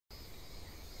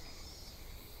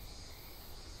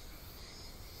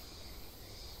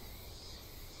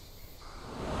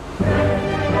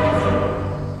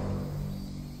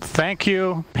Thank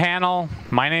you, panel.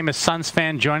 My name is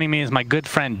Sven. Joining me is my good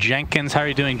friend Jenkins. How are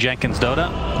you doing, Jenkins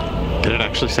Dota? Did it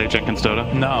actually say Jenkins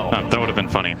Dota? No. Oh, that would have been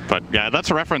funny. But yeah,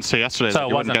 that's a reference to yesterday. So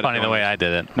it wasn't funny the way I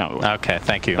did it? No. Okay,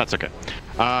 thank you. That's okay.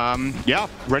 Yeah,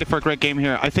 ready for a great game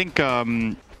here. I think,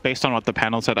 based on what the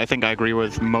panel said, I think I agree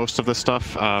with most of the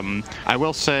stuff. I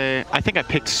will say, I think I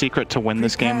picked Secret to win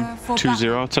this game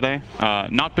 2-0 today.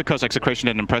 Not because XctN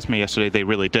didn't impress me yesterday, they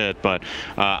really did, but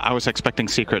I was expecting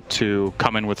Secret to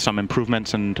come in with some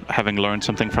improvements and having learned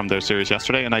something from their series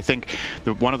yesterday. And I think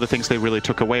one of the things they really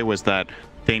took away was that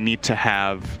they need to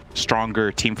have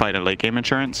stronger teamfight and late game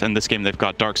insurance. In this game, they've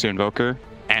got Seer Invoker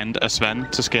and a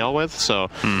Sven to scale with, so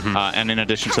and in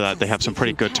addition to that, they have some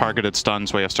pretty good targeted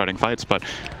stuns way of starting fights. But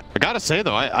I gotta say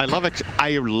though, I love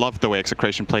the way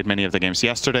XctN played many of the games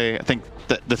yesterday. I think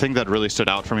the thing that really stood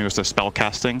out for me was their spell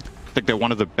casting. I think they're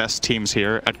one of the best teams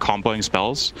here at comboing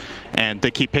spells, and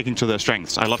they keep picking to their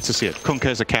strengths. I love to see it. Kunkka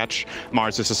is a catch,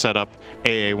 Mars is a setup,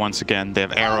 AA once again. They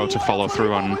have Arrow to follow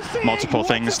through on multiple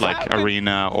things like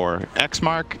Arena or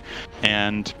X-Mark,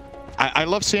 and I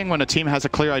love seeing when a team has a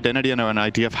clear identity and an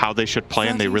idea of how they should play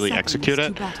and they really execute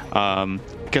it. I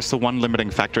guess the one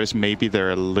limiting factor is maybe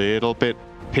they're a little bit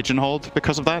pigeonholed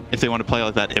because of that, if they want to play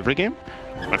like that every game.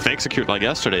 But if they execute like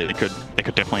yesterday, they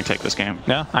could definitely take this game.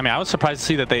 Yeah, I mean, I was surprised to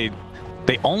see that they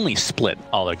only split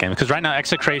all their games, because right now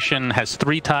XctN has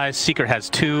 3 ties, Secret has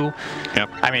 2. Yep.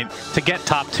 I mean, to get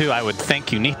top 2, I would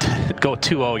think you need to go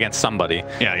 2-0 against somebody.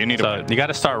 Yeah, you need to win. You got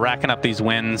to start racking up these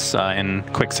wins in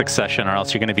quick succession, or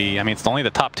else you're going to be, I mean, it's only the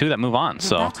top 2 that move on.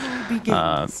 So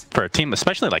for a team,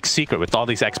 especially like Secret, with all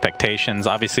these expectations,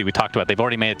 obviously we talked about they've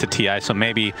already made it to TI, so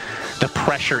maybe the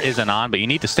pressure isn't on, but you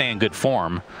need to stay in good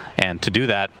form. And to do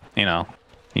that, you know,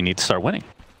 you need to start winning.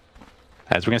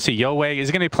 As we're going to see, Yowei is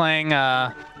going to be playing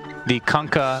the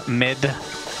Kunkka mid,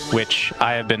 which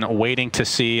I have been waiting to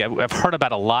see. I've heard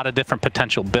about a lot of different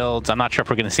potential builds. I'm not sure if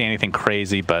we're going to see anything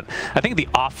crazy, but I think the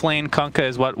offlane Kunkka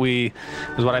is what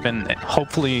I've been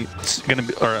hopefully going to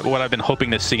be, or what I've been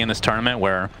hoping to see in this tournament,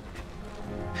 where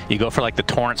you go for like the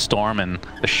Torrent Storm and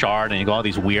the Shard, and you go all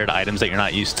these weird items that you're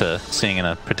not used to seeing in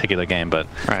a particular game. But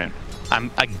right. I'm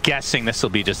guessing this will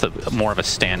be just more of a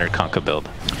standard Kunkka build.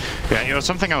 Yeah, you know,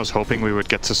 something I was hoping we would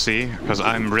get to see, because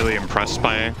I'm really impressed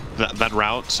by that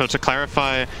route. So to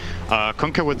clarify,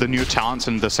 Kunkka with the new talents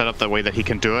and the setup, the way that he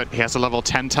can do it, he has a level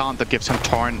 10 talent that gives him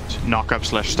Torrent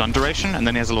knockup/stun duration, and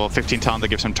then he has a level 15 talent that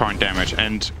gives him Torrent damage.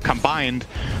 And combined,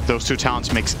 those 2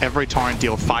 talents makes every Torrent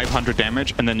deal 500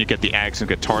 damage, and then you get the Ags and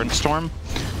get Torrent Storm.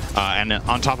 And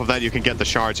on top of that, you can get the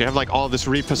shards. You have like all this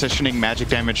repositioning magic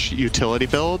damage utility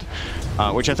build,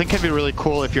 which I think can be really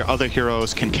cool if your other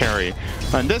heroes can carry.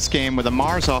 In this game, with a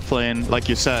Mars offlane, like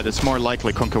you said, it's more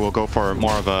likely Kunkka will go for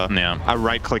more of a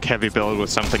right-click heavy build with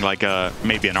something like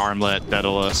maybe an Armlet,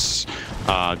 Daedalus,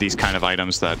 these kind of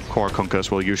items that core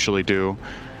Kunkkas will usually do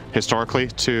historically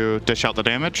to dish out the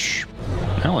damage.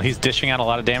 Well, he's dishing out a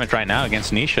lot of damage right now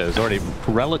against Nisha, who's already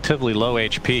relatively low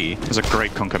HP. It's a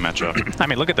great Kunkka matchup. I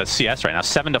mean, look at the CS right now,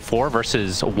 7-4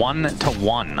 versus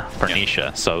 1-1 for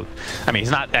Nisha. So, I mean,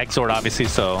 he's not Exort, obviously,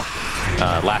 so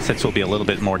last hits will be a little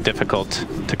bit more difficult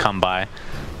to come by.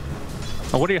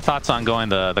 Well, what are your thoughts on going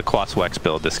the Quaswex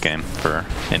build this game for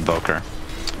Invoker?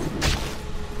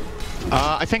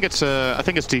 I think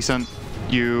it's decent.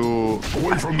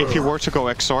 If you were to go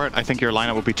Exort, I think your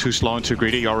lineup would be too slow and too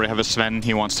greedy. You already have a Sven,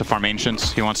 he wants to farm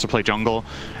Ancients, he wants to play jungle,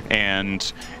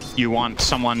 and you want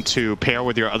someone to pair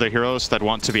with your other heroes that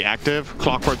want to be active.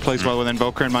 Clockwork plays well with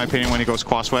Invoker, in my opinion, when he goes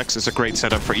Quaswex. It's a great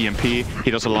setup for EMP.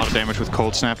 He does a lot of damage with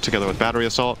Cold Snap together with Battery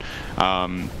Assault.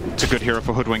 It's a good hero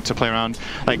for Hoodwink to play around.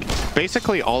 Like,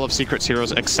 basically all of Secret's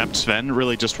heroes except Sven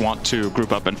really just want to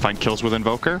group up and find kills with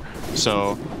Invoker.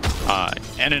 So,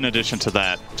 and in addition to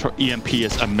that, EMP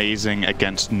is amazing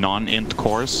against non-int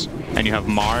cores. And you have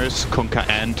Mars, Kunkka,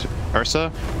 and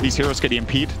Ursa. These heroes get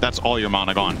EMP'd, that's all your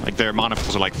mana gone. Like, their mana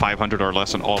pools are like 500 or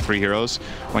less on all 3 heroes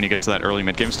when you get to that early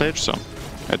mid-game stage, so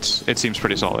it seems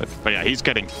pretty solid. But yeah, he's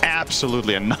getting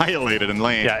absolutely annihilated in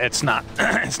lane. Yeah, it's not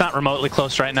remotely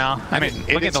close right now. I mean,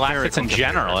 look at the last hits in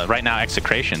general. Right now,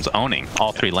 XctN's owning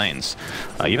all 3 lanes.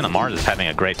 Even the Mars is having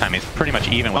a great time. He's pretty much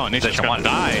even with position 1.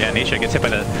 Yeah, Nisha gets hit by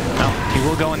the... No, he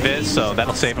will go Invis, so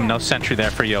that'll save him. No sentry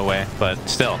there for Yowei, but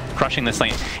still, crushing this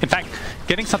lane. In fact,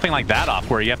 getting something like that off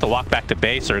where you have to walk back to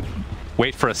base or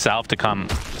wait for a salve to come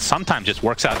sometimes just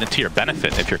works out into your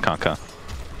benefit if you're Kunkka.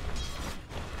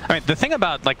 I mean, the thing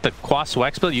about like the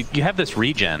Quas-Wex build, you have this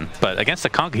regen, but against the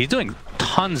Kunkka, he's doing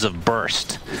tons of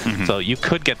burst. So you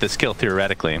could get this kill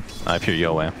theoretically if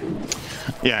you're Yowie.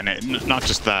 Yeah, and not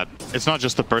just that. It's not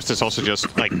just the burst, it's also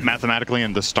just like mathematically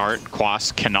in the start,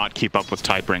 Quas cannot keep up with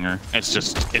Tidebringer.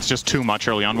 It's just too much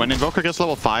early on. When Invoker gets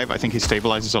level 5, I think he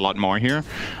stabilizes a lot more here.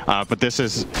 But this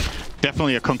is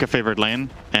definitely a Kunkka favored lane,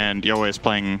 and Yowie is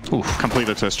playing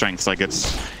completely to his strengths. Like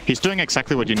he's doing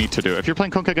exactly what you need to do. If you're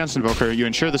playing Kunkka against Invoker, you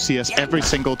ensure the CS every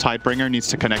single Tidebringer needs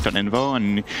to connect on Invo,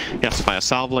 and he has to buy a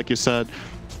salve, like you said.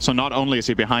 So not only is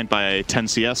he behind by 10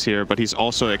 CS here, but he's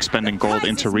also expending gold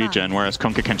into regen, whereas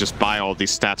Kunkka can just buy all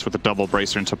these stats with a double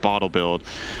bracer into bottle build.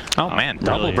 Oh man,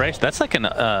 double brace. That's like an,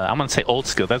 I'm going to say old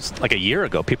skill. That's like a year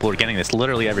ago. People were getting this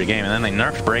literally every game, and then they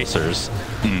nerfed bracers.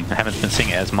 I haven't been seeing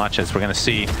it as much as we're going to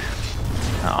see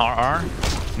RR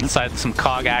inside some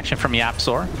cog action from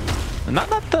Yapzor.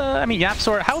 I mean,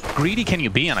 Yapzor, how greedy can you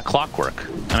be on a Clockwork?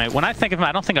 I mean, when I think of him,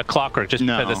 I don't think of Clockwork just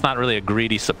because it's not really a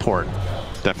greedy support.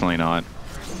 Definitely not.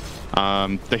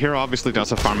 The hero obviously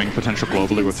does have farming potential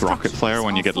globally with Rocket Flare.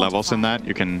 When you get levels in that,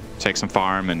 you can take some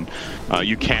farm, and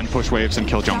you can push waves and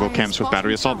kill jungle camps with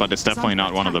Battery Assault, but it's definitely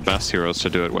not one of the best heroes to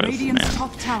do it with. Man,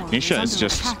 Nisha is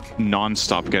just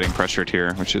non-stop getting pressured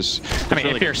here, which is... I mean,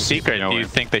 if you're Secret, do you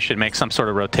think they should make some sort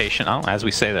of rotation? Oh, as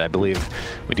we say that, I believe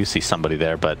we do see somebody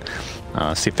there, but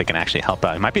see if they can actually help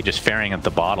out. It might be just ferrying at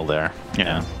the bottle there.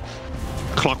 Yeah.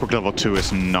 Clockwork level 2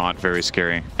 is not very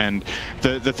scary. And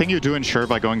the thing you do ensure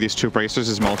by going these 2 bracers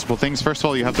is multiple things. First of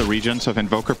all, you have the regen, so if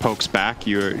Invoker pokes back,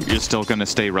 you're still going to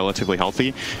stay relatively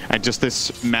healthy. And just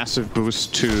this massive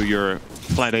boost to your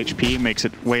flat HP makes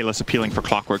it way less appealing for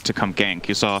Clockwork to come gank.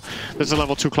 You saw there's a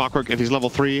level 2 Clockwork. If he's level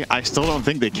 3, I still don't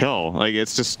think they kill. Like,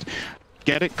 it's just...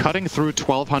 cutting through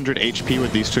 1200 HP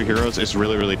with these 2 heroes is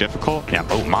really, really difficult. Yeah,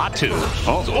 oh, Matu.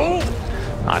 Oh!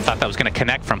 I thought that was going to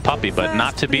connect from Puppey, but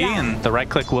not to be, and the right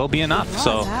click will be enough.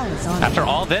 So after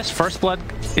all this, First Blood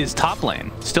is top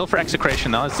lane. Still for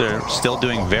XctN though, as they're still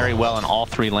doing very well in all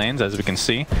 3 lanes, as we can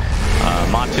see.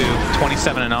 Matu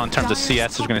 27-0 in terms of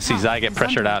CS. We're going to see Zai get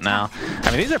pressured out now.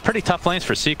 I mean, these are pretty tough lanes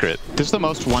for Secret. This is the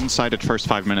most one-sided first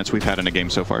 5 minutes we've had in a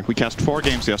game so far. We cast 4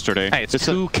 games yesterday. Hey, it's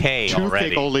 2K already.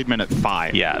 2K goal lead minute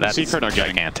 5. Yeah, that's Secret are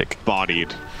gigantic.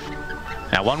 Bodied.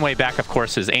 Now, one way back, of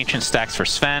course, is Ancient Stacks for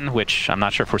Sven, which I'm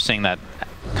not sure if we're seeing that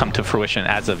come to fruition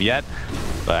as of yet.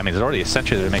 But, I mean, there's already a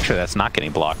sentry there to make sure that's not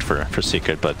getting blocked for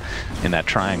Secret, but in that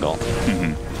triangle.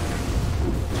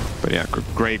 But yeah,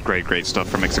 great stuff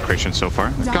from XctN so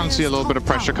far. I can see a little bit of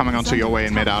pressure coming onto Yowie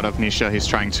in mid out of Nisha. He's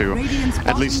trying to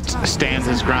at least stand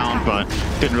his ground, but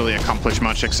didn't really accomplish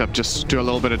much except just do a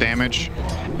little bit of damage.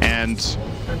 And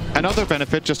another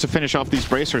benefit, just to finish off these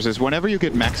bracers, is whenever you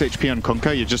get max HP on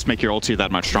Kunkka, you just make your ulti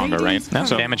that much stronger, right? No,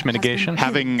 so damage mitigation.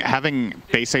 Having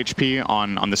base HP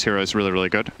on this hero is really, really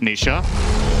good. Nisha,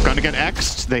 gonna get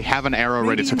X'd. They have an arrow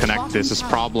ready to connect. This is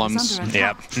problems.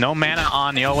 Yep. No mana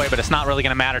on Yowie, but it's not really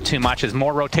going to matter too much as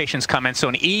more rotations come in. So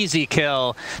an easy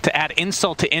kill to add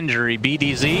insult to injury.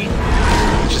 BDZ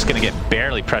is just going to get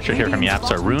barely pressured here from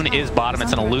Yapzor. Rune is bottom.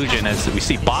 It's an illusion as we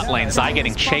see bot lane Zai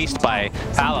getting chased by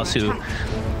Palos, who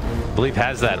I believe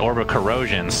has that Orb of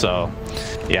Corrosion. So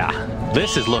yeah,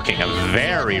 this is looking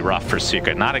very rough for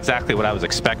Secret. Not exactly what I was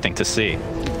expecting to see.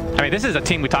 I mean, this is a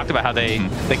team we talked about how they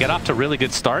get off to really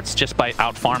good starts just by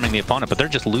out-farming the opponent, but they're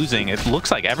just losing, it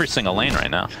looks like, every single lane right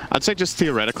now. I'd say just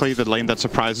theoretically, the lane that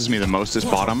surprises me the most is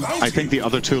bottom. I think the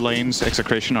other 2 lanes,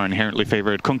 XctN, are inherently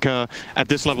favored. Kunkka, at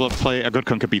this level of play, a good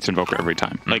Kunkka beats Invoker every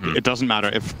time. Like, it doesn't matter.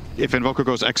 If Invoker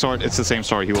goes Exort, it's the same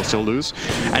story. He will still lose.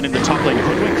 And in the top lane,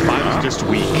 Hoodwink 5 is just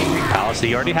weak. Palos,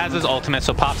 he already has his ultimate,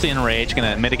 so pops the Enrage, going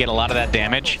to mitigate a lot of that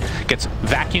damage. Gets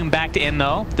vacuumed back in,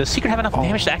 though. Does Secret have enough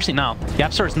damage to actually... No.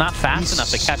 Yapzor is not fast enough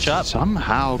to catch up.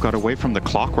 Somehow got away from the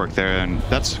Clockwork there, and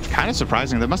that's kind of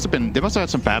surprising. They must have had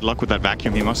some bad luck with that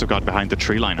vacuum. He must have got behind the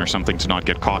tree line or something to not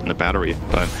get caught in the battery.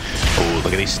 But oh,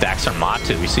 look at these stacks on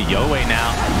Matu. We see Yowie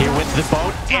now here with the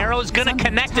boat. Arrow's gonna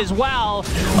connect as well.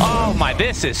 Oh my,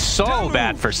 this is so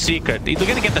bad for Secret. They're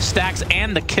gonna get the stacks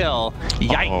and the kill.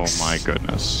 Yikes. Oh my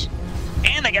goodness.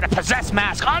 And they get a Possessed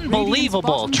Mask.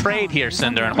 Unbelievable trade here,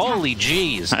 Cinder, and holy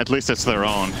jeez. At least it's their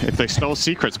own. If they stole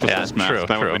Secret's Possessed Mask,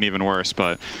 that would have been even worse.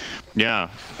 But yeah,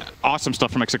 awesome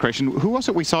stuff from XctN. Who was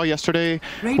it we saw yesterday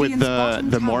with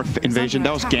the Morph invasion?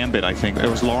 That was Gambit, I think. It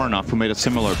was Lorenoff who made a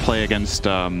similar play against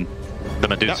the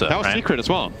Medusa. That was right? Secret as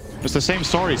well. It's the same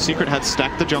story. Secret had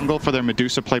stacked the jungle for their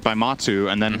Medusa play by Matsu,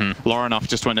 and then Lorenoff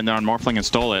just went in there on Morphling and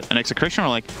stole it. And XctN were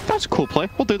like, that's a cool play.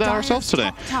 We'll do that ourselves today.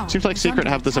 Seems like Secret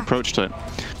have this approach to it.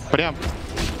 But yeah,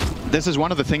 this is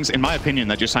one of the things, in my opinion,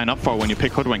 that you sign up for when you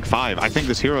pick Hoodwink 5. I think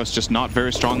this hero is just not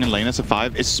very strong in lane as a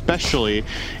 5, especially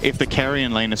if the carry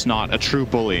in lane is not a true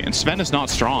bully. And Sven is not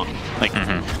strong. Like,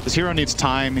 this hero needs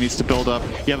time, he needs to build up.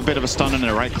 You have a bit of a stun and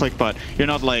a right click, but you're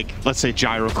not like, let's say,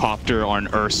 Gyrocopter or an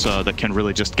Ursa that can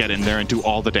really just get in there and do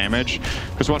all the damage.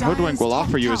 Because what Hoodwink will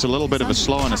offer you is a little bit of a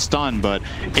slow and a stun, but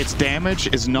its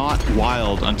damage is not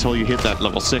wild until you hit that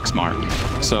level 6 mark.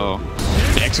 So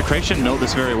the XctN know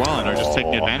this very well and are just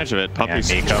taking advantage of it. Puppy's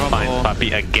Nico finds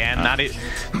Puppy again.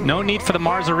 No need for the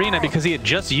Mars Arena because he had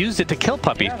just used it to kill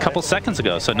Puppy a couple seconds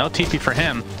ago, so no TP for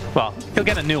him. Well, he'll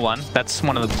get a new one. That's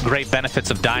one of the great benefits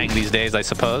of dying these days, I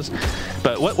suppose.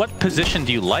 But what position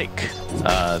do you like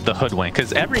the Hoodwink?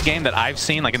 Because every game that I've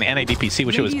seen, like in the NADPC,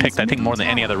 which it was picked, I think, more than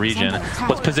any other region,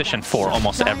 was position 4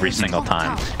 almost every single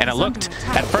time. And it looked,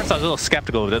 at first I was a little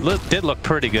skeptical, but it did look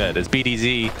pretty good as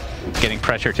BDZ getting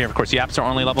pressured here. Of course, Yaps are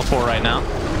only level 4 right now.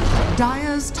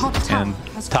 And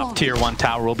top tier 1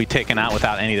 tower will be taken out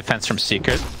without any defense from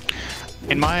Secret.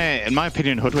 In my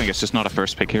opinion, Hoodwink is just not a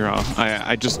first pick hero.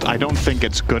 I don't think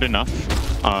it's good enough.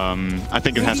 I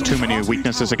think it has too many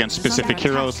weaknesses against specific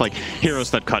heroes, like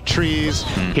heroes that cut trees,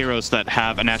 heroes that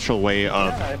have a natural way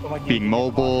of being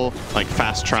mobile, like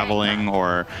fast traveling,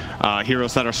 or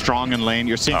heroes that are strong in lane.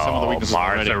 You're seeing some of the weaknesses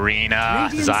already.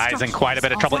 Arena. Zai's in quite a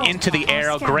bit of trouble. Into the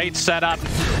arrow. Great setup.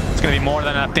 It's going to be more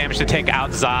than enough damage to take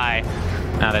out Zai.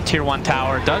 Now the tier 1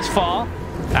 tower does fall.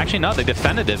 Actually, no, they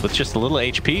defended it with just a little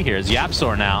HP here. Is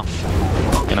Yapzor now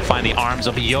gonna find the arms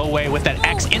of Yowie with that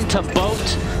X into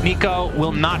boat. Nico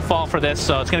will not fall for this,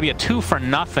 so it's gonna be a 2 for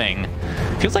nothing.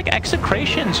 Feels like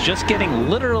XctN's just getting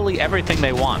literally everything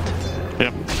they want.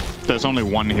 Yep. There's only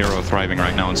one hero thriving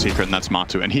right now in Secret, and that's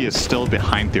Matu, and he is still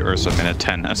behind the Ursa minute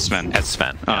 10 as Sven.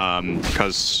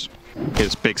 Because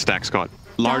his big stacks got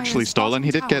largely stolen.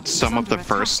 He did get some of the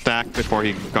first stack before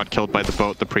he got killed by the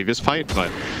boat the previous fight,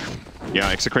 but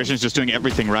yeah, XctN is just doing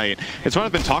everything right. It's what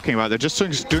I've been talking about. They're just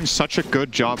doing such a good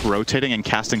job rotating and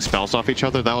casting spells off each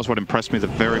other. That was what impressed me the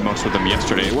very most with them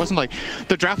yesterday. It wasn't like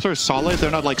the drafts are solid.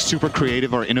 They're not like super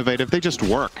creative or innovative. They just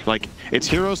work. Like, it's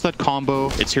heroes that combo,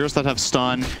 it's heroes that have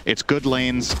stun, it's good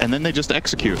lanes, and then they just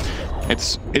execute.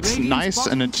 It's nice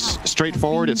and it's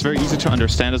straightforward. It's very easy to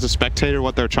understand as a spectator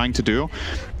what they're trying to do.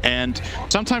 And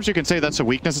sometimes you can say that's a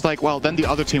weakness. It's like, well, then the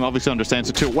other team obviously understands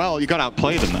it too. Well, you got to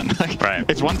outplay them then. Like, right.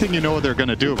 It's one thing you know what they're going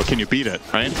to do, but can you beat it,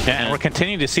 right? Yeah, and we're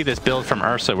continuing to see this build from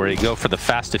Ursa where you go for the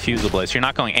fast diffusal blades. You're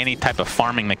not going any type of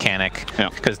farming mechanic,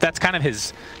 because that's kind of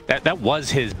his, that was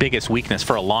his biggest weakness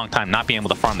for a long time, not being able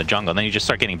to farm the jungle. And then you just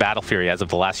start getting Battle Fury as of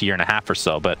the last year and a half or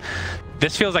so. But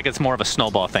this feels like it's more of a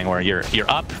snowball thing where you're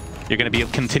up, you're going to be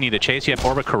able to continue to chase. You have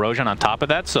Orbit Corrosion on top of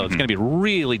that, so it's going to be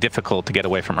really difficult to get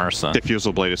away from Ursa.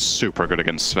 Diffusal Blade is super good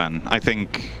against Sven. I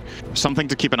think something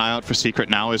to keep an eye out for Secret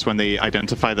now is when they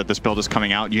identify that this build is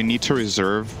coming out, you need to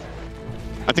reserve...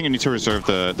 I think you need to reserve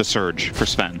the Surge for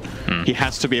Sven. He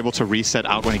has to be able to reset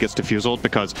out when he gets diffusaled,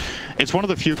 because it's one of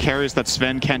the few carries that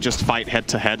Sven can't just fight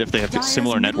head-to-head if they have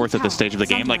similar net worth at this stage of the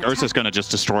game. Like, Ursa's going to just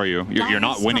destroy you. You're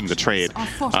not winning the trade.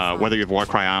 Whether you have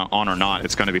Warcry on or not,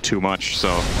 it's going to be too much, so...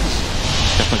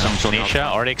 Nisha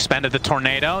already expended the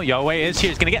tornado. Yowie is here.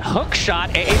 He's going to get hook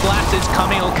shot. AA Blast is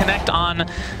coming. It'll connect on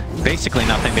basically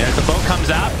nothing there. The boat comes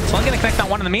out. It's only going to connect on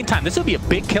one in the meantime. This will be a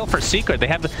big kill for Secret. They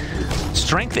have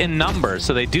strength in numbers,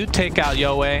 so they do take out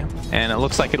Yowie, and it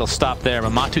looks like it'll stop there.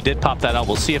 But Matu did pop that out.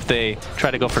 We'll see if they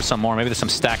try to go for some more. Maybe there's some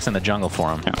stacks in the jungle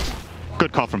for him. Yeah.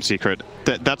 Good call from Secret.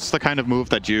 That's the kind of move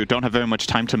that you don't have very much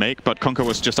time to make, but Kunkka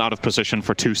was just out of position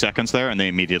for 2 seconds there, and they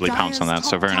immediately pounced on that,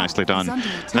 so very nicely done.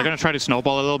 They're going to try to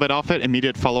snowball a little bit off it.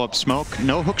 Immediate follow-up smoke.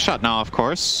 No hookshot now, of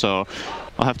course, so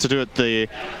I'll have to do it the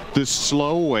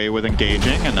slow way with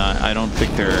engaging, and I don't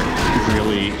think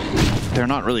they're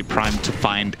not really primed to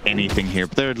find anything here,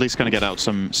 but they're at least going to get out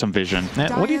some vision.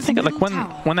 Yeah, what do you think? Like,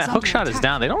 when that hookshot is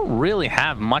down, they don't really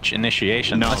have much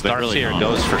initiation. No, unless Darkseer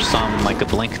goes for some, like, a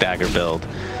Blink Dagger build.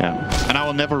 Yeah, and I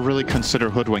will never really consider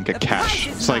Hoodwink a cache.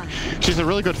 It's like, she's a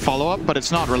really good follow-up, but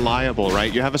it's not reliable,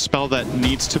 right? You have a spell that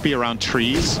needs to be around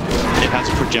trees. It has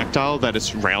a projectile that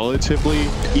is relatively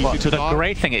easy to dodge. The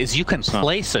great thing is you can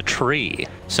place a tree,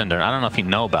 Cinder. I don't know if you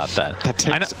know about that.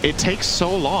 It takes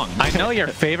so long. I know your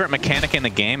favorite mechanic in the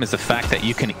game is the fact that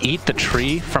you can eat the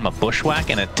tree from a bushwhack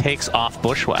and it takes off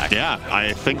bushwhack. Yeah,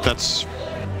 I think that's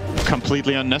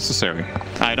completely unnecessary.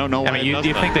 I don't know why. I mean,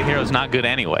 you think the hero's not good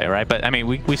anyway, right? But I mean,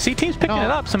 we see teams picking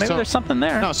it up, so maybe there's something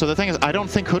there. No, so the thing is, I don't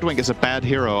think Hoodwink is a bad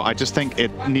hero. I just think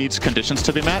it needs conditions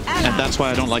to be met, and that's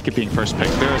why I don't like it being first pick.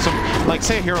 There are some, like,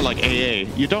 say a hero like AA,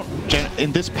 you don't,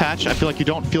 in this patch, I feel like you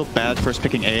don't feel bad first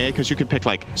picking AA, because you can pick,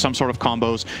 like, some sort of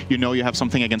combos. You know you have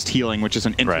something against healing, which is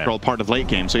an integral part of late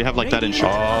game, so you have, like, that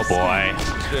insurance. Oh,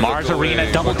 boy. Mars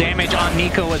Arena, double damage on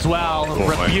Nico as well.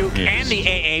 Rebuke and the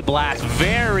AA blast.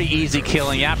 Very easy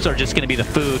killing. Yaps are just going to be the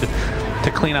food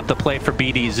to clean up the play for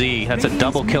BDZ. That's a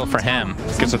double kill for him.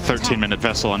 Gets a 13-minute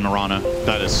Vessel on Mirana.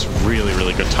 That is really,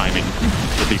 really good timing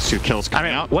with these 2 kills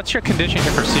coming out. What's your condition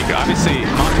here for Seeker? Obviously,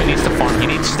 Montu needs to farm. He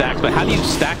needs stacks, but how do you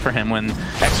stack for him when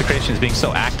Execration is being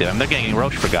so active? I mean, they're getting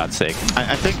Roche, for God's sake.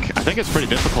 I think it's pretty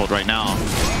difficult right now.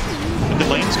 If the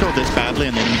lanes go this badly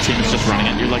and the enemy team is just running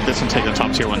at you like this and take the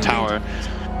top tier 1 tower,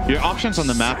 your options on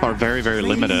the map are very, very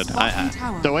limited.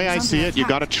 The way I see it, you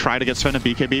got to try to get Sven a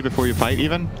BKB before you fight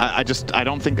even. I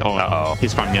don't think... Oh,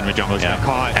 he's farming enemy jungle. He's got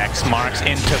caught. X marks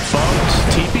into boats.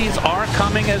 TPs are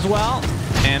coming as well.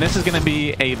 And this is going to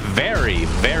be a very,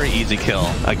 very easy kill,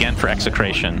 again, for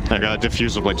Execration. That guy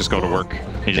diffusively just go to work.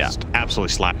 He just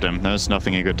absolutely slapped him. There's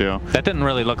nothing he could do. That didn't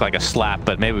really look like a slap,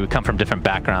 but maybe we come from different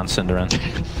backgrounds, Cinderin.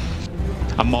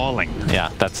 A mauling. Yeah,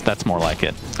 that's more like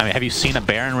it. I mean, have you seen a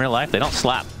bear in real life? They don't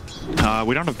slap.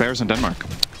 We don't have bears in Denmark.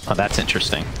 Oh, that's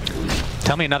interesting.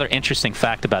 Tell me another interesting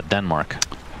fact about Denmark.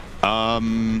 You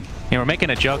know, we're making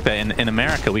a joke that in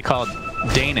America we call it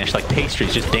Danish, like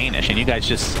pastries, just Danish, and you guys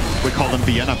just... We call them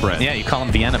Vienna bread. Yeah, you call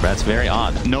them Vienna bread. It's very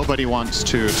odd. Nobody wants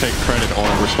to take credit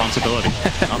or responsibility.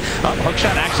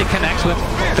 Hookshot actually connects with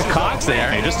the cogs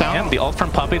there. Aegis down. Yeah, the ult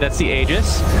from Puppey, that's the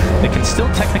Aegis. They can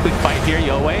still technically fight here.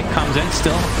 Yowie comes in,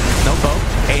 still no boat.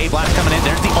 AA Blast coming in.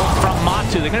 There's the ult from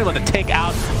Matu. They're going to be able to take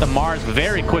out the Mars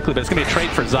very quickly, but it's going to be a trade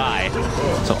for Zai.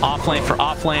 So off lane for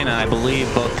off lane, and I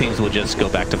believe both teams will just go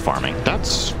back to farming.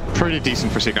 That's pretty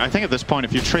decent for Seeker. I think at this point,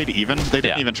 if you trade even, they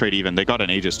didn't even trade even. They got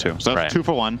an Aegis too. So that's 2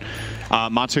 for 1.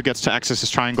 Matu gets to access his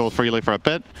triangle freely for a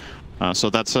bit. So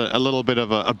that's a little bit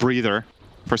of a breather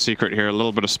for Secret here, a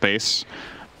little bit of space.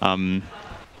 Yeah,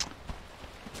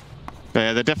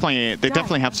 they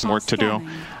definitely have some work to do.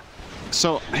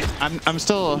 So I'm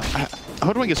still...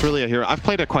 Hoodwink is really a hero. I've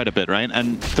played it quite a bit, right?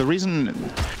 And the reason...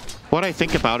 What I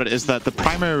think about it is that the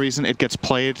primary reason it gets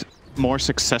played more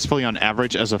successfully on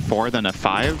average as a 4 than a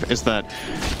 5 is that,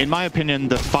 in my opinion,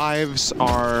 the 5s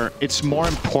are... It's more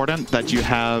important that you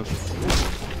have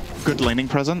good laning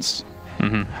presence.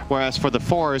 Whereas for the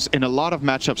 4s, in a lot of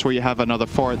matchups where you have another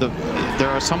 4, there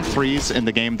are some 3s in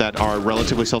the game that are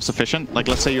relatively self-sufficient. Like,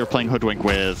 let's say you're playing Hoodwink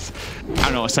with, I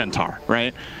don't know, a Centaur,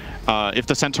 right? If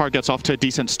the Centaur gets off to a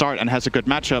decent start and has a good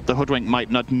matchup, the Hoodwink might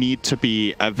not need to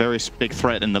be a very big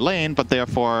threat in the lane, but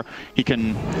therefore he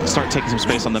can start taking some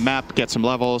space on the map, get some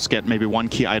levels, get maybe 1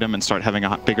 key item and start having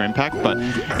a bigger impact. But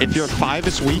if your 5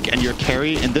 is weak and your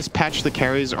carry, in this patch the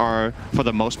carries are, for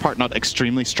the most part, not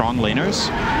extremely strong laners,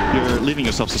 you're leaving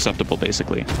yourself susceptible,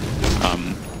 basically.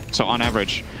 So on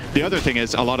average. The other thing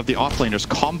is a lot of the offlaners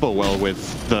combo well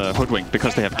with the Hoodwink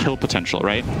because they have kill potential,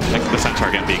 right? Like the Centaur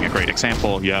again being a great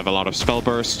example. You have a lot of spell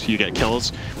burst, you get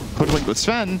kills. Hoodwink with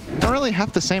Sven don't really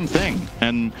have the same thing.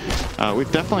 And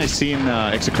we've definitely seen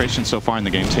Execration so far in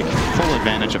the game take full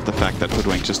advantage of the fact that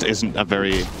Hoodwink just isn't a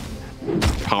very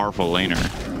powerful laner.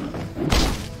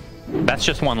 That's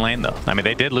just one lane, though. I mean,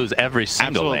 they did lose every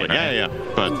single lane, right? Yeah.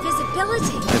 But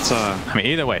it's I mean,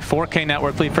 either way, 4K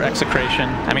network lead for Execration.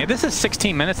 I mean, this is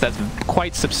 16 minutes. That's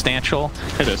quite substantial.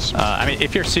 It is. I mean,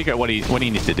 if you're Secret, what do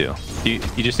you need to do? You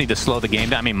just need to slow the game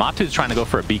down. I mean, Matu's trying to go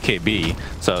for a BKB,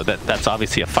 so that's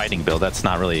obviously a fighting build. That's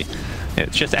not really...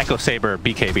 It's just Echo Saber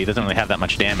BKB. Doesn't really have that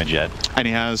much damage yet. And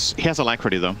he has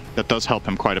Alacrity, though. That does help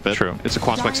him quite a bit. True. It's a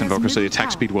Quadflex Invoker, so the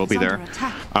attack speed will be there.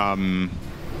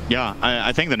 Yeah,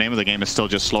 I think the name of the game is still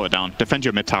just slow it down. Defend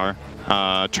your mid tower.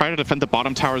 Try to defend the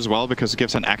bottom tower as well, because it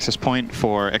gives an access point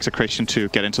for Execration to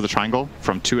get into the triangle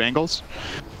from 2 angles.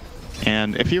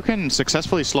 And if you can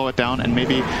successfully slow it down and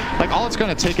maybe, like, all it's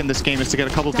going to take in this game is to get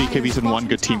a couple BKBs and 1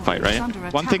 good team fight, right?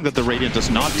 One thing that the Radiant does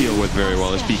not deal with very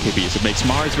well is BKBs. It makes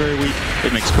Mars very weak,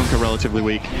 it makes Kunkka relatively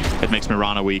weak, it makes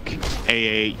Mirana weak.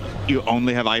 AA, you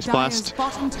only have Ice Blast,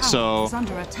 so...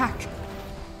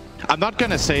 I'm not going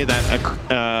to say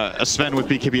that a Sven with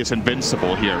BKB is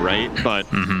invincible here, right? But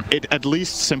it at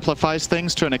least simplifies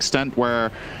things to an extent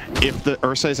where if the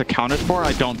Ursa is accounted for,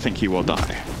 I don't think he will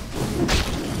die.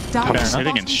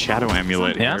 Sitting in Shadow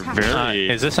Amulet. Yeah. Very.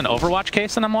 Is this an Overwatch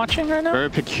case that I'm watching right now? Very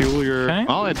peculiar. Okay.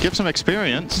 Oh, it gives him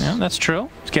experience. Yeah, that's true.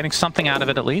 He's getting something out of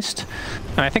it at least.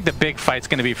 And I think the big fight's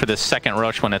going to be for this second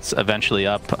Roche when it's eventually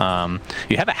up.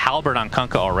 You have a Halberd on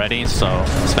Kunkka already, so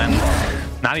Sven,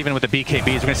 not even with the BKBs.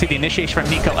 We're going to see the initiation from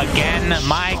Nico again.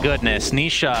 My goodness,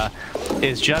 Nisha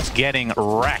is just getting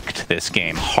wrecked this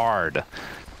game hard.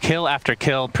 Kill after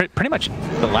kill. Pretty much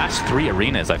the last 3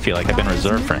 arenas, I feel like, have been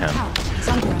reserved for him.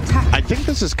 I think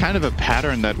this is kind of a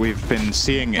pattern that we've been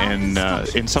seeing in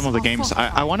some of the games.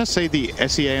 I want to say the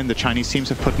SEA and the Chinese teams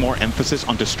have put more emphasis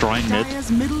on destroying mid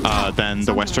than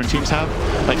the Western teams have.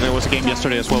 Like, there was a game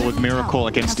yesterday as well with Miracle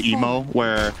against Emo,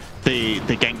 where they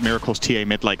ganked Miracle's TA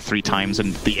mid like 3 times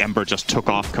and the Ember just took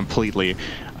off completely.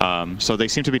 So they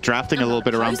seem to be drafting a little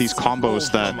bit around these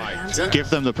combos that give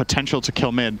them the potential to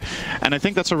kill mid. And I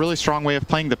think that's a really strong way of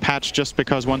playing the patch, just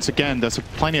because, once again, there's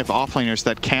plenty of offlaners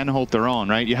that can hold their own,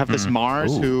 right? You have this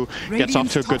Mars who gets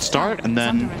off to a good start, and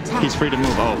then he's free to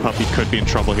move. Oh, Puppy could be in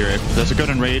trouble here. If there's a good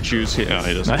enrage use here. Oh,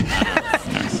 he doesn't.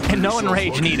 And no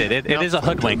enrage needed. It is a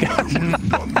hoodwink.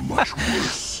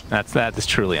 That is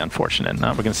truly unfortunate. Now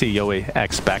we're going to see Yowie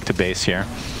X back to base here.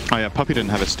 Oh yeah, Puppy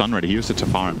didn't have his stun ready. He used it to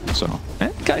farm, so.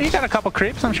 He got a couple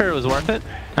creeps. I'm sure it was worth it.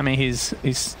 I mean,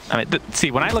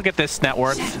 see, when I look at this net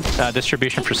worth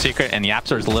distribution for Secret, and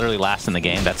Yapzor is literally last in the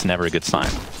game, that's never a good sign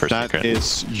for Secret. That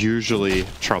is usually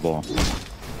trouble.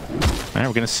 All right,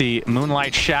 we're going to see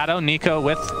Moonlight Shadow. Nico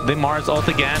with the Mars ult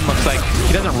again. Looks like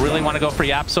he doesn't really want to go for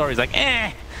Yapzor. He's like,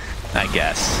 I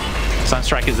guess.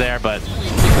 Sunstrike is there, but a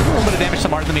little bit of damage to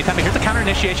Mars in the meantime. But here's the counter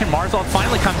initiation. Mars ult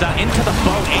finally comes out into the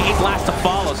boat. A blast to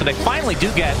follow. So they finally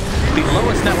do get the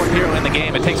lowest net worth hero in the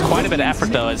game. It takes quite a bit of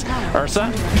effort, though, as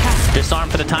Ursa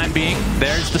disarmed for the time being.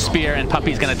 There's the spear, and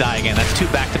Puppy's going to die again. That's 2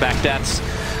 back-to-back deaths.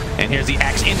 And here's the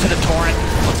X into the torrent.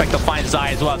 Looks like they'll find Zai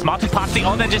as well. As Matu pops the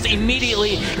ult, then just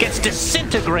immediately gets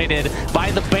disintegrated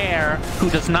by the bear, who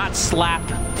does not slap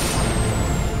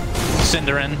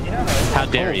Cinderin. How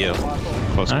dare you?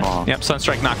 Close call. Yep,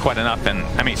 Sunstrike not quite enough. And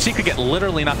I mean, Secret get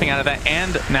literally nothing out of that.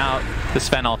 And now the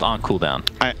Sven ult on cooldown.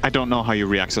 I don't know how you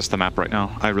re-access the map right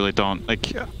now. I really don't.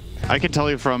 Like, I can tell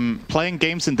you from playing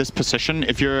games in this position,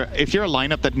 if you're a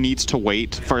lineup that needs to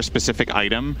wait for a specific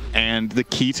item, and the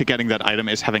key to getting that item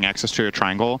is having access to your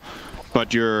triangle,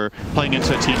 but you're playing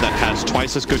into a team that has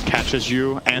twice as good catch as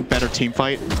you and better team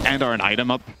fight and are an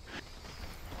item up,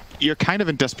 you're kind of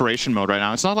in desperation mode right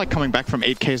now. It's not like coming back from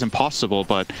 8K is impossible,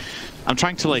 but I'm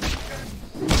trying to, like,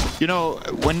 you know,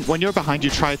 when you're behind,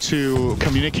 you try to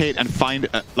communicate and find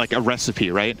like a recipe,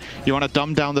 right? You want to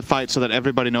dumb down the fight so that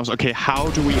everybody knows, okay,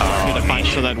 how do we win the fight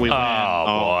so that we win? Oh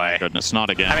boy. My goodness, not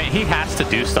again. I mean, he has to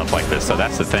do stuff like this, so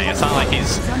that's the thing. It's not like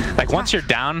he's, like, once you're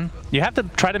down, you have to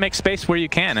try to make space where you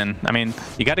can. And I mean,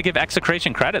 you got to give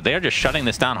XctN credit. They are just shutting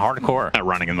this down hardcore.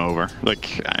 Running him over.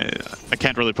 Like, I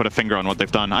can't really put a finger on what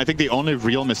they've done. I think the only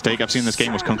real mistake I've seen in this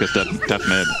game was Kunkka's def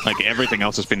mid. Like, everything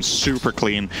else has been super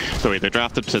clean. The way they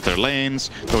drafted to their lanes,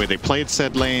 the way they played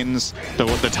said lanes,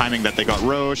 the timing that they got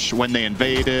Roche, when they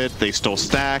invaded, they stole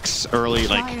stacks early.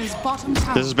 Like, this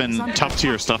has been top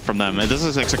tier stuff from them. And this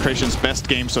is XctN's best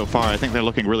game so far. I think they're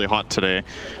looking really hot today.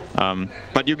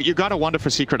 But you gotta wonder for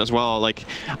Secret as well. Like,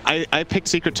 I picked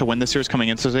Secret to win this series coming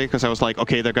into today because I was like,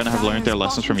 okay, they're gonna have learned their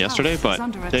lessons from yesterday, but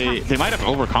they might have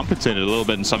overcompensated a little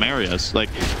bit in some areas. Like,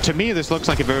 to me, this looks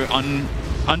like a very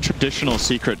untraditional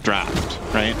Secret draft,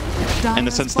 right? In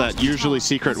the sense that usually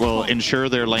Secret will ensure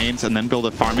their lanes and then build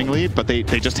a farming lead, but they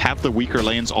just have the weaker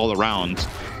lanes all around.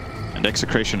 And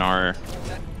XctN are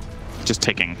just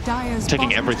taking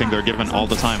everything they're given all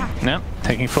the time. Yep,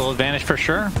 taking full advantage for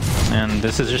sure. And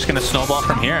this is just going to snowball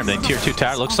from here. The tier 2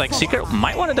 tower looks like Secret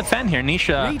might want to defend here.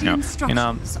 Nisha, you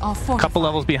know, a couple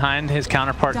levels behind his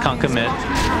counterpart Kunkka mid.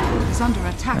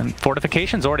 And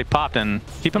fortification's already popped. And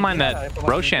keep in mind that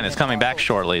Roshan is coming back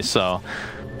shortly, so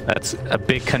that's a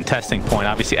big contesting point.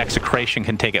 Obviously, XctN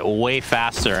can take it way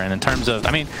faster. And in terms of,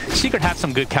 I mean, Secret has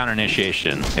some good counter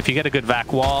initiation. If you get a good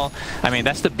vac wall, I mean,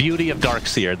 that's the beauty of Dark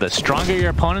Seer. The stronger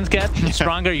your opponents get, the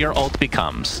stronger your ult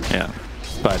becomes. Yeah.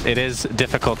 But it is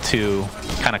difficult to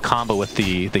kind of combo with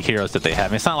the heroes that they have. I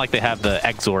mean, it's not like they have the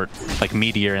Exort, like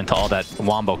Meteor, into all that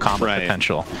wombo combo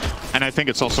potential. And I think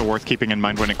it's also worth keeping in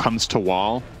mind when it comes to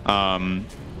wall.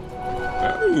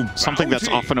 Something that's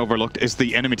often overlooked is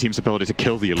the enemy team's ability to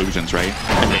kill the illusions, right?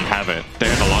 And they have it.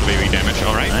 There's a lot of AoE damage.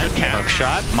 All right, good hook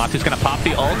shot. Matu's going to pop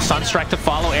the ult. Sunstrike to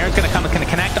follow. Aaron's going to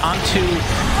connect onto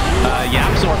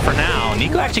Yapzor for now.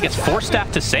 Nico actually gets force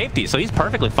staff to safety, so he's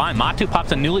perfectly fine. Matu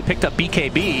pops a newly picked up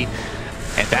BKB.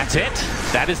 And that's it.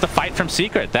 That is the fight from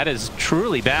Secret. That is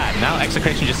truly bad. Now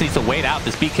XctN just needs to wait out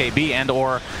this BKB and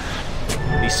or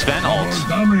The Sven ult.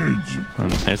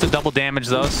 There's a double damage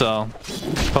though, so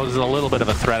poses a little bit of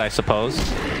a threat, I suppose.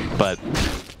 But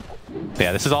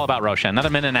yeah, this is all about Roshan. Another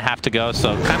minute and a half to go,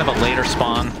 so kind of a later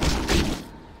spawn.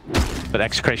 But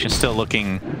XctN still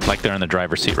looking like they're in the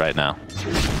driver's seat right now.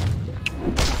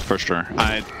 For sure.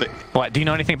 What, do you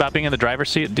know anything about being in the driver's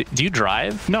seat? Do you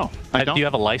drive? No, I don't. Do you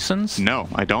have a license? No,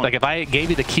 I don't. Like if I gave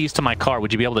you the keys to my car,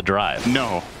 would you be able to drive?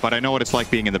 No, but I know what it's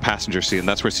like being in the passenger seat, and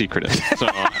that's where Secret is. So,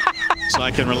 so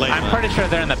I can relate. I'm pretty sure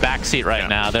they're in the back seat right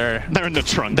now. They're in the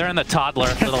trunk. They're in the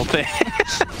toddler little thing.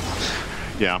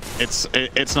 Yeah,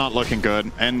 it's not looking good.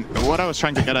 And what I was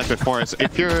trying to get at before is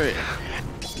if you're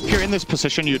in this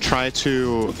position, you try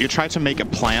to make a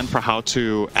plan for how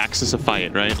to access a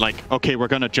fight, right? Like, okay, we're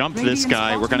gonna jump this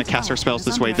guy, we're gonna cast our spells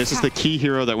this way. This is the key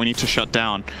hero that we need to shut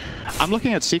down. I'm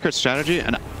looking at Secret's strategy,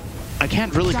 and I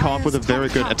can't really come up with a very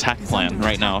good attack plan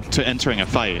right now to entering a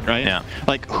fight, right? Yeah.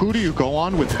 Like, who do you go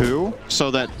on with who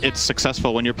so that it's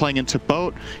successful? When you're playing into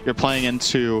boat, you're playing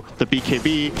into the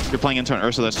BKB, you're playing into an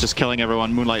Ursa that's just killing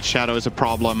everyone. Moonlight Shadow is a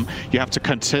problem. You have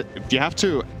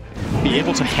to be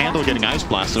able to handle getting ice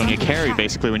blasted on your carry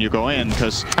basically when you go in,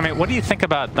 because I mean, what do you think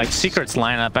about like Secret's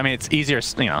lineup? I mean, it's easier,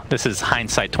 you know, this is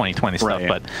hindsight 2020 stuff, right,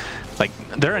 but like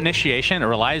their initiation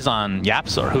relies on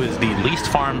Yapzor, who is the least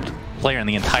farmed player in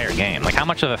the entire game. Like, how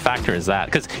much of a factor is that?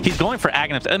 Because he's going for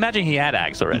Aghanim. Imagine he had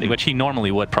Ags already, which he normally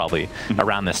would probably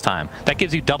around this time. That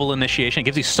gives you double initiation. It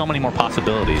gives you so many more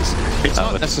possibilities. It's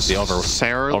not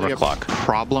necessarily a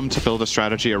problem to build a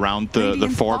strategy around the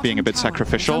 4 being a bit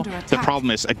sacrificial. The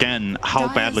problem is, again,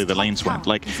 how badly the lanes went.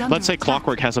 Like, let's say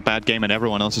Clockwork has a bad game and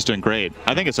everyone else is doing great.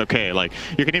 I think it's okay. Like,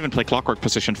 you can even play Clockwork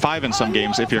position 5 in some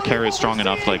games if your carry is strong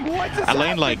enough. Like, a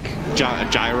lane like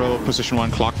Gyro position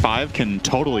 1 Clock 5 can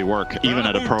totally work even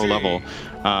at a pro level.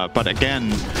 But again,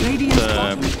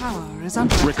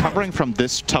 recovering from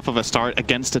this tough of a start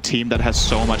against a team that has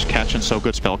so much catch and so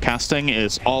good spell casting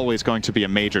is always going to be a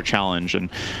major challenge. And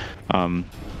I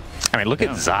mean, look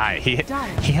at Zai. He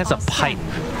has a pipe.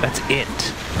 That's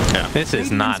it. Yeah. This is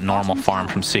not normal farm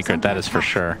from Secret, that is for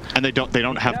sure. And they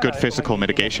don't have good physical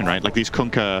mitigation, right? Like these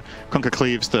Kunkka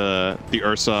Cleaves, the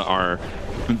Ursa are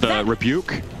the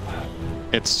Rebuke.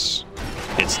 It's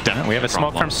definitely we have a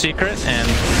smoke from Secret, and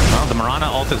well, the Mirana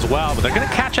ult as well, but they're going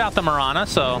to catch out the Mirana,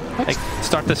 so they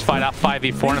start this fight out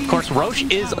 5v4, and of course Roche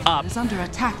is up,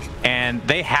 and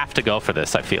they have to go for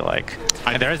this, I feel like.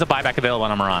 And there is a buyback available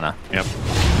on a Mirana. Yep.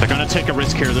 They're going to take a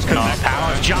risk here. This could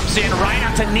Palos jumps in right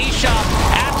onto Nisha,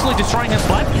 absolutely destroying his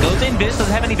butt. Goes in, Biz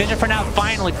doesn't have any vision for now,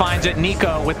 finally finds it.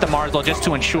 Nico with the Marzal just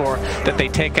to ensure that they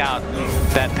take out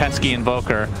that pesky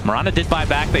Invoker. Mirana did buy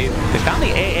back. They found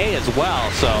the AA as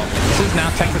well, so this is now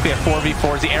technically a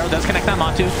 4v4 as the arrow does connect on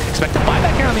Matu. Expect a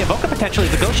buyback here on the Invoker potentially.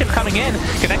 The Ghost Ship coming in,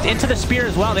 connect into the Spear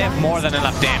as well. They have more than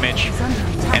enough damage.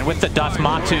 And with the dust,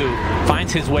 Matu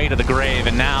finds his way to the grave,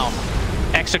 and now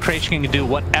XctN can do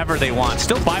whatever they want.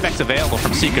 Still buybacks available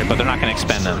from Secret, but they're not going to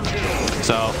expend them.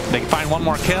 So they can find one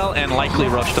more kill and likely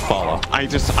Roche to follow. I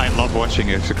love watching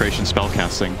XctN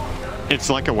spellcasting. It's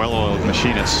like a well-oiled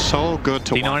machine. It's so good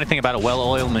to watch. Do you know anything about a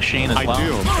well-oiled machine as well? I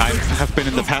do. I have been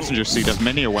in the passenger seat of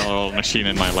many a well-oiled machine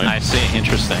in my life. I see.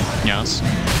 Interesting. Yes.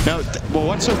 Now, well,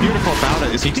 what's so beautiful about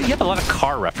it is you have a lot of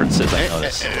car references, I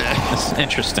noticed. It's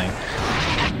interesting.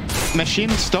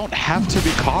 Machines don't have to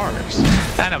be cars.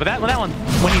 I know, but that one,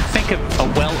 when you think of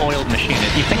a well-oiled machine,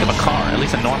 you think of a car. At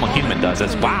least a normal human does.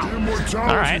 As wow.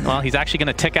 All right. Well, he's actually going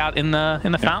to tick out in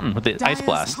the fountain with the ice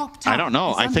blast. I don't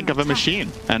know. I think of a machine,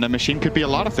 and a machine could be a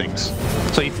lot of things.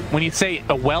 So when you say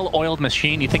a well-oiled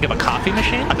machine, you think of a coffee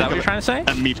machine? Is that what you're trying to say?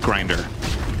 A meat grinder.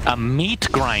 A meat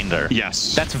grinder.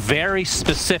 Yes. That's very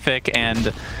specific,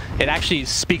 and it actually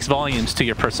speaks volumes to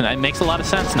your person. It makes a lot of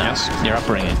sense now. Yes. Your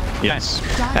upbringing. Yes.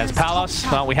 As Palos,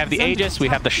 well, we have the Aegis, we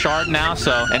have the Shard now,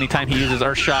 so anytime he uses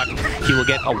Earthshock, he will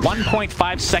get a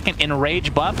 1.5 second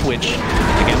enrage buff, which,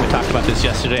 again, we talked about this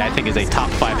yesterday, I think is a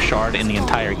top 5 Shard in the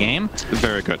entire game.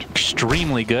 Very good.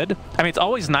 Extremely good. I mean, it's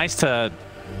always nice to,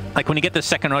 like, when you get the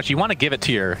second rush, you want to give it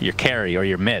to your carry or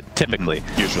your mid, typically.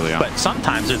 Usually, yeah. But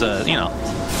sometimes there's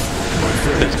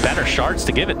there's better shards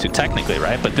to give it to, technically,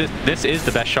 right? But this is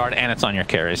the best shard, and it's on your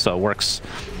carry, so it works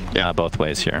both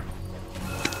ways here.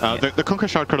 The Kunkka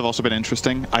shard could have also been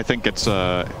interesting. I think it's...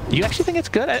 You actually think it's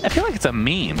good? I feel like it's a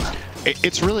meme.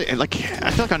 It's really, like,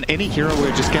 I feel like on any hero where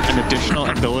you just get an additional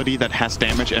ability that has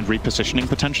damage and repositioning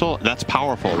potential, that's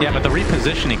powerful. Right? Yeah, but the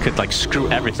repositioning could, like,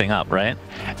 screw everything up, right?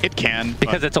 It can.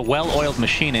 Because it's a well-oiled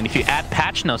machine, and if you add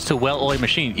patch notes to a well-oiled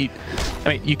machine,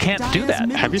 you can't do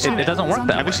that. Have you seen it doesn't work that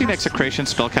way. Have you seen XctN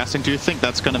spellcasting? Do you think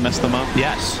that's going to mess them up?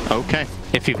 Yes. Okay.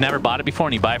 If you've never bought it before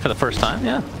and you buy it for the first time,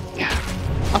 yeah. Yeah.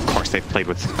 Of course they've played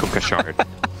with Kunkka shard.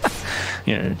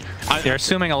 You're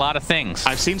assuming a lot of things.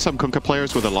 I've seen some Kunkka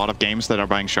players with a lot of games that are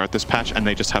buying Shard this patch, and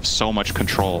they just have so much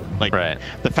control. Like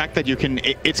the fact that you can,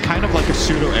 it's kind of like a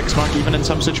pseudo X-Mark even in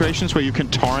some situations where you can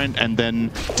torrent and then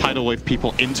tidal wave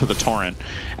people into the torrent.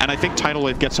 And I think tidal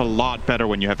wave gets a lot better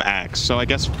when you have Axe. So I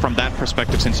guess from that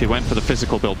perspective, since he went for the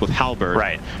physical build with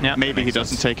Halberd, maybe he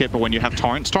doesn't take it. But when you have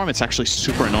torrent storm, it's actually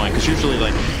super annoying because usually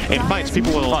like in fights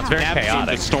people will navigate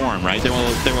the storm, right? They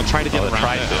will try to get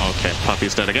around it. Okay,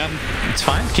 Puppy's dead again. It's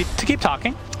fine. Keep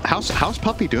talking. How's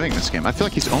Puppy doing this game? I feel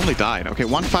like he's only died. Okay,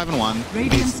 1-5-1.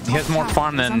 He has more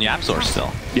farm than Yapzor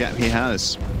still. Yeah, he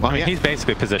has. Well, he's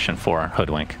basically positioned for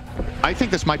Hoodwink. I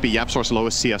think this might be Yapzor's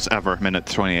lowest CS ever, minute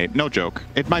 28. No joke.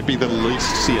 It might be the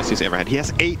least CS he's ever had. He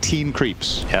has 18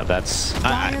 creeps. Yeah, that's...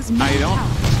 I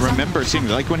don't remember seeing...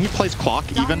 Like, when he plays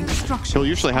Clock, even, he'll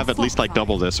usually have at least, like,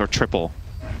 double this or triple.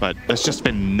 But there's just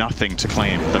been nothing to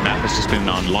claim. The map has just been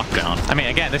on lockdown. I mean,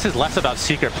 again, this is less about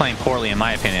Secret playing poorly, in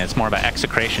my opinion. It's more about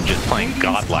XctN just playing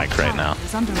godlike right now.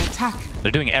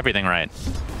 They're doing everything right.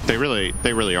 They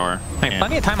really are. I mean,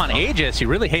 plenty of time on Aegis. You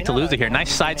really hate to lose it here.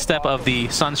 Nice sidestep of the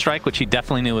Sunstrike, which he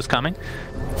definitely knew was coming.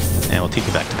 And we'll take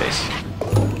you back to base.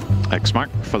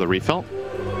 X-Mark for the refill.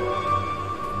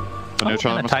 And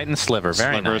a Titan Sliver.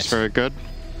 Very nice. Sliver is very good.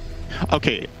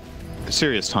 Okay,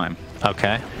 serious time.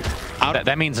 Okay.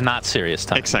 That means not serious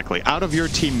time. Exactly. Out of your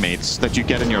teammates that you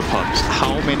get in your pubs,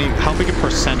 how big a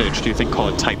percentage do you think call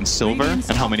it Titan Silver,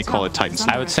 and how many call it Titan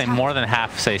Silver? I would say more than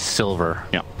half say Silver.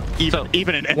 Yeah.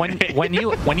 Even in when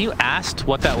you asked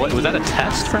what that was that a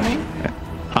test for me?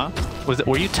 Huh?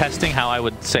 Were you testing how I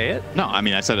would say it? No, I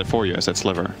mean I said it for you. I said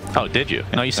Sliver. Oh, did you?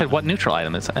 No, you said what neutral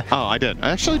item is that? Oh, I did.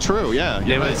 Actually, true. Yeah.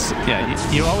 It was.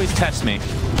 Yeah. You always test me.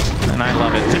 And I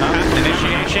love it.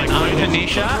 Initiation on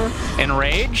Tanisha.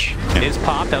 Enrage is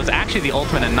popped. That was actually the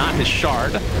ultimate and not his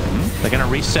shard. They're going to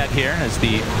reset here as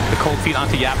the cold feet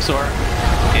onto Yapzor.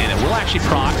 And it will actually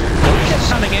proc. Tanisha's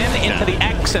coming into the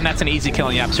X, and that's an easy kill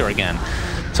on Yapzor again.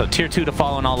 So tier 2 to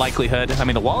follow in all likelihood. I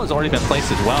mean, the wall has already been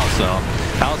placed as well, so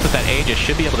Palos with that Aegis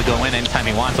should be able to go in anytime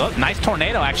he wants. Oh, nice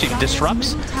tornado actually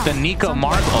disrupts the Nico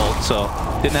Mars ult, so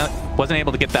wasn't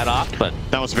able to get that off, but...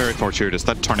 That was very fortuitous.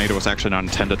 That tornado was actually not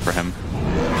intended for him.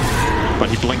 But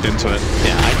he blinked into it.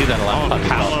 Yeah, I do that a lot.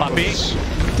 Puppy.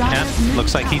 Yeah,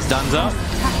 looks like he's donezo.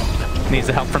 Needs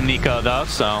the help from Nico, though,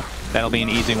 so... That'll be an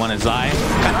easy one as Kind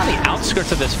of on the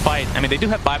outskirts of this fight. I mean, they do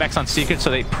have buybacks on Secret, so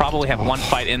they probably have one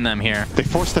fight in them here. They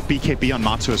forced the BKB on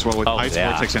Matsu as well with Ice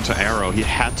Vortex into Arrow. He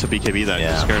had to BKB that.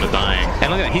 He's scared of dying. And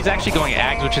look at that. He's actually going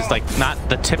Ags, which is like not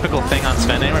the typical thing on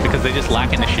Sven anymore because they just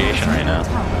lack initiation right now.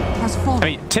 I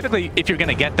mean, typically, if you're going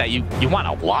to get that, you want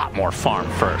a lot more farm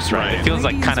first, right? It feels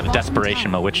like kind of a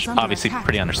desperation mode, which obviously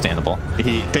pretty understandable.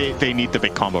 They need the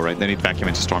big combo, right? They need vacuum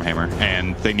into Stormhammer,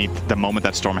 and they need the moment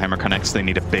that Stormhammer connects, they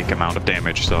need a big amount of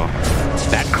damage. So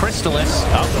that Crystallis.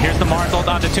 Oh, here's the Mars ult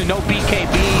onto 2. No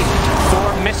BKB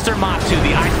for Mr. Matsu.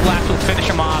 The Ice Blast will finish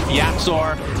him off.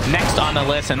 Yapzor next on the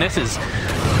list, and this is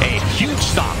a huge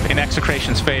stop in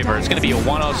XctN's favor. It's going to be a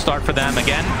 1-0 start for them.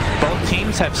 Again, both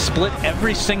teams have split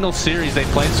every single series they've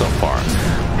played so far.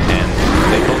 And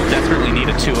they both desperately need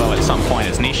a 2-0 at some point.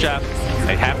 As Nisha,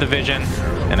 they have the vision,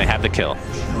 and they have the kill.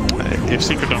 If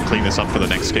Secret don't clean this up for the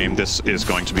next game, this is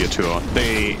going to be a 2-0.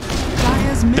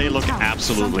 They look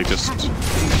absolutely just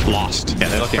lost. Yeah,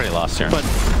 they look pretty lost here. But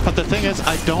the thing is,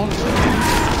 I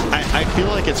feel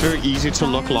like it's very easy to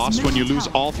look lost when you lose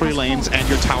all 3 lanes and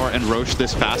your tower and Roche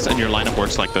this fast and your lineup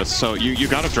works like this. So you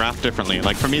got to draft differently.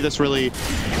 Like for me, this really,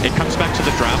 it comes back to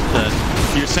the draft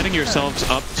that you're setting yourselves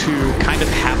up to kind of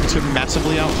have to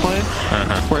massively outplay.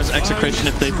 Whereas XctN,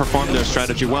 if they perform their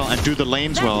strategy well and do the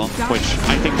lanes well, which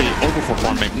I think they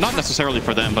overperformed, maybe not necessarily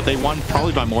for them, but they won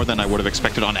probably by more than I would have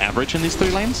expected on average in these 3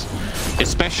 lanes,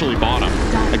 especially bottom.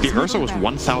 Like the Ursa was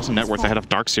 1,000 net worth ahead of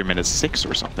Darkseer minute 6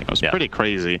 or something. It was pretty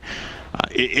crazy.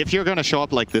 If you're going to show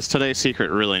up like this today,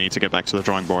 Secret really need to get back to the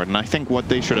drawing board. And I think what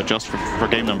they should adjust for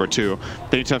game number 2,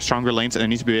 they need to have stronger lanes and they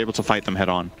need to be able to fight them head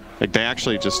on. Like they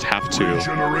actually just have to.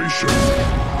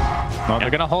 Well,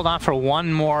 they're going to hold on for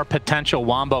one more potential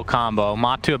Wombo combo.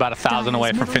 Matu about 1,000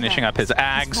 away from finishing up his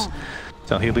Ags.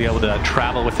 So he'll be able to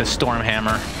travel with his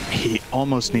Stormhammer. He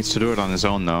almost needs to do it on his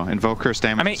own, though. Invoker's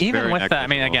damage. I mean, even with that, I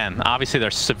mean, again, obviously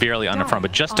they're severely underfarmed,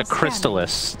 but just a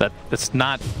Crystallis, that's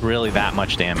not really that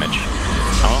much damage.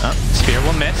 Spear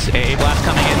will miss. AA Blast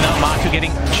coming in, though. Matu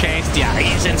getting chased. Yeah,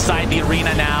 he's inside the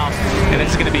arena now. And this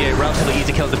is going to be a relatively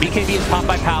easy kill. The BKB is popped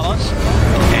by Palos.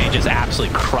 And he just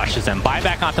absolutely crushes them.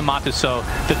 Buyback onto Matu. So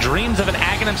the dreams of an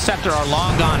Aghanim Scepter are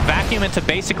long gone. Vacuum into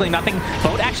basically nothing.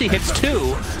 Boat actually hits 2.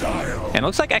 And it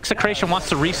looks like XctN wants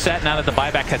to reset now that the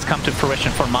buyback has come to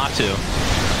fruition for Matu.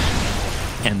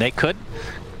 And they could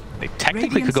They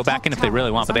technically could go back in if they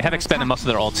really want, but they have expended most of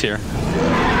their ults here.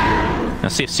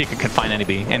 Let's see if Secret can find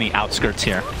any outskirts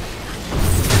here.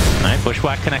 All right,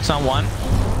 Bushwhack connects on one.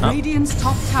 I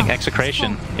think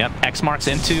Execration. Yep, X marks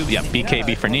into, yep,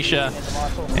 BKB for Nisha.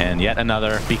 And yet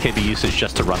another BKB usage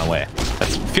just to run away. That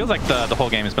feels like the whole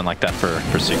game has been like that for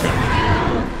Secret.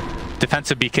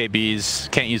 Defensive BKBs,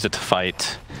 can't use it to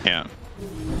fight. Yeah.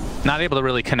 Not able to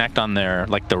really connect on their,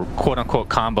 like, the quote-unquote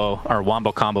combo, or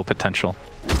wombo combo potential.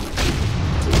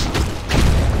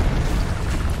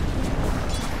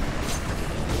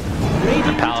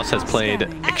 And Palos has played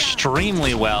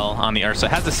extremely well on the Ursa.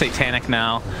 Has the Satanic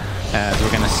now, as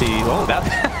we're going to see. Oh, that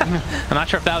I'm not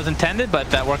sure if that was intended, but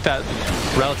that worked out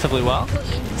relatively well.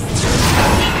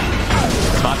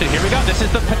 Here we go. This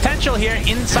is the potential here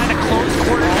inside a closed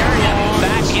quarter area.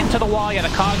 Back into the wall. Yeah,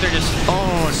 the cogs are just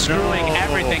screwing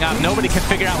everything up. Nobody can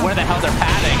figure out where the hell they're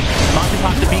padding. Monty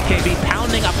pops the BKB,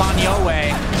 pounding up on Youe,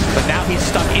 but now he's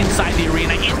stuck inside the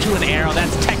arena into an arrow.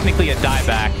 That's technically a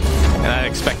dieback. And I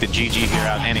expected GG here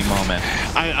out any moment.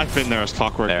 I've been there as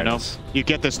clockwork, you know? You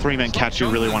get this 3-man catch you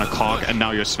really want to cog, and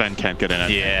now your Sven can't get in it.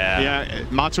 Yeah. Yeah,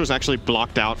 Matsu was actually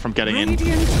blocked out from getting in.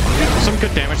 Some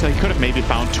good damage that he could have maybe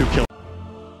found 2 kills.